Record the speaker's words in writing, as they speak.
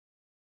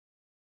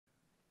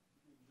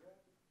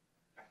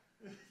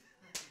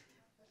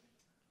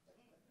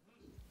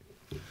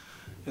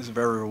It's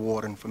very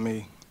rewarding for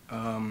me.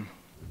 I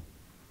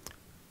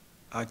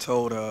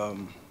told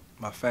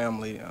my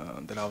family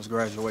that I was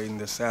graduating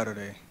this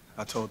Saturday.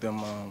 I told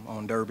them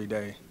on Derby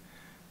Day,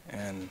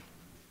 and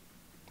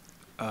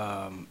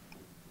um,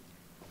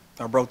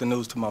 I broke the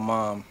news to my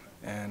mom.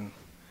 And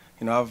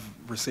you know, I've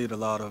received a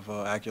lot of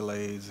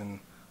accolades and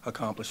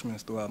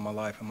accomplishments throughout my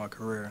life and my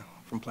career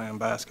from playing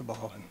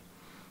basketball. And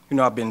you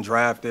know, I've been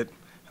drafted.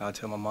 I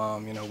tell my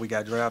mom, you know, we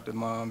got drafted,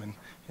 Mom, and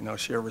you know,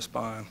 she'll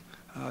respond,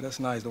 "Oh, that's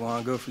nice,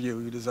 DeJuan. Good for you.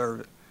 You deserve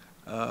it."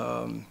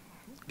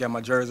 Got my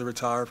jersey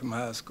retired from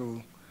high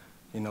school.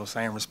 You know,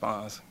 same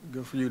response.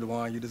 Good for you,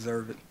 DeJuan. You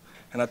deserve it.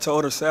 And I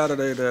told her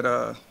Saturday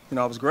that you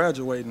know, I was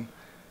graduating,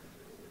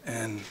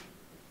 and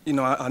you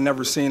know, I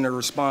never seen her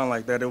respond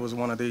like that. It was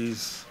one of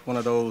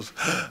those.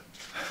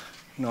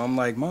 You know, I'm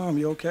like, Mom,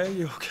 you okay?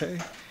 You okay?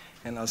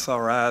 And I saw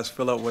her eyes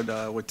fill up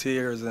with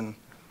tears, and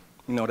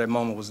you know, that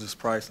moment was just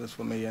priceless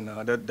for me, and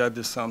that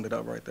just summed it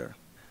up right there.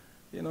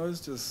 You know,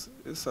 it's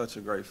such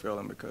a great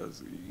feeling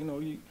because you know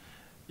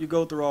you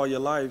go through all your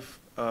life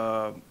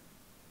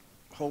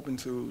hoping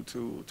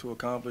to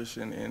accomplish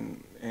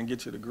and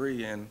get your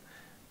degree, and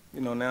you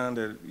know, now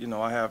that you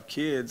know I have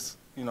kids,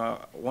 you know,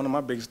 one of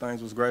my biggest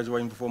things was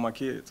graduating before my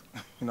kids.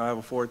 You know, I have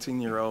a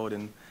 14-year-old,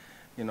 and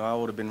you know, I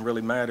would have been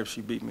really mad if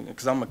she beat me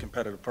because I'm a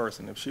competitive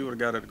person. If she would have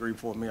got a degree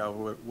before me, I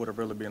would have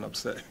really been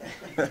upset.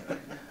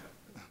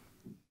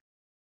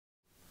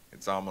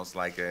 It's almost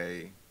like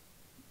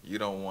you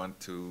don't want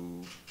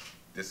to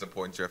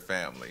disappoint your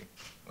family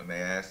when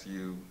they ask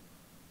you,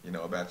 you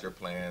know, about your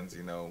plans,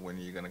 you know, when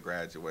you're going to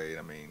graduate.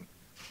 I mean,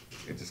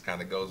 it just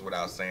kind of goes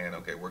without saying,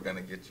 okay, we're going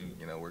to get you,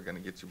 you know, we're going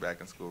to get you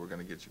back in school, we're going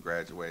to get you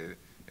graduated.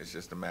 It's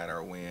just a matter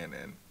of when.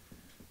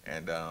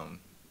 And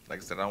like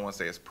I said, I don't want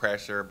to say it's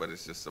pressure, but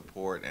it's just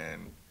support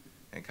and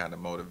kind of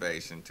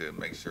motivation to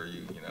make sure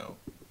you know,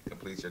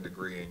 complete your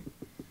degree. And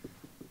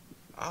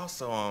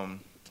also,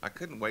 I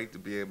couldn't wait to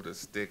be able to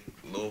stick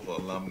Louisville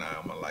alumni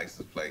on my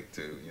license plate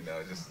too. You know,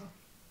 just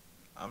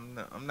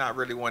I'm not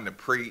really one to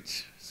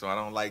preach, so I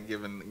don't like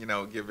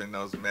giving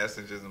those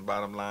messages and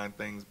bottom line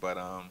things. But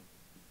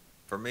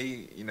for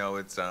me, you know,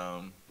 it's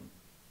the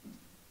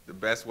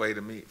best way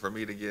for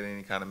me to get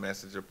any kind of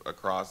message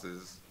across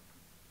is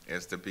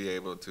to be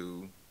able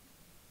to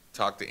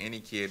talk to any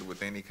kid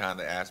with any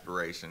kind of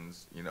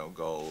aspirations, you know,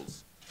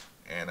 goals,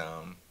 and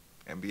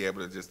be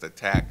able to just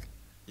attack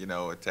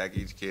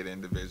each kid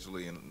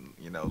individually, and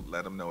you know,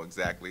 let them know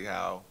exactly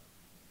how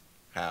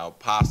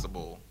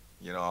possible,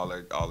 you know,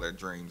 all their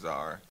dreams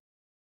are.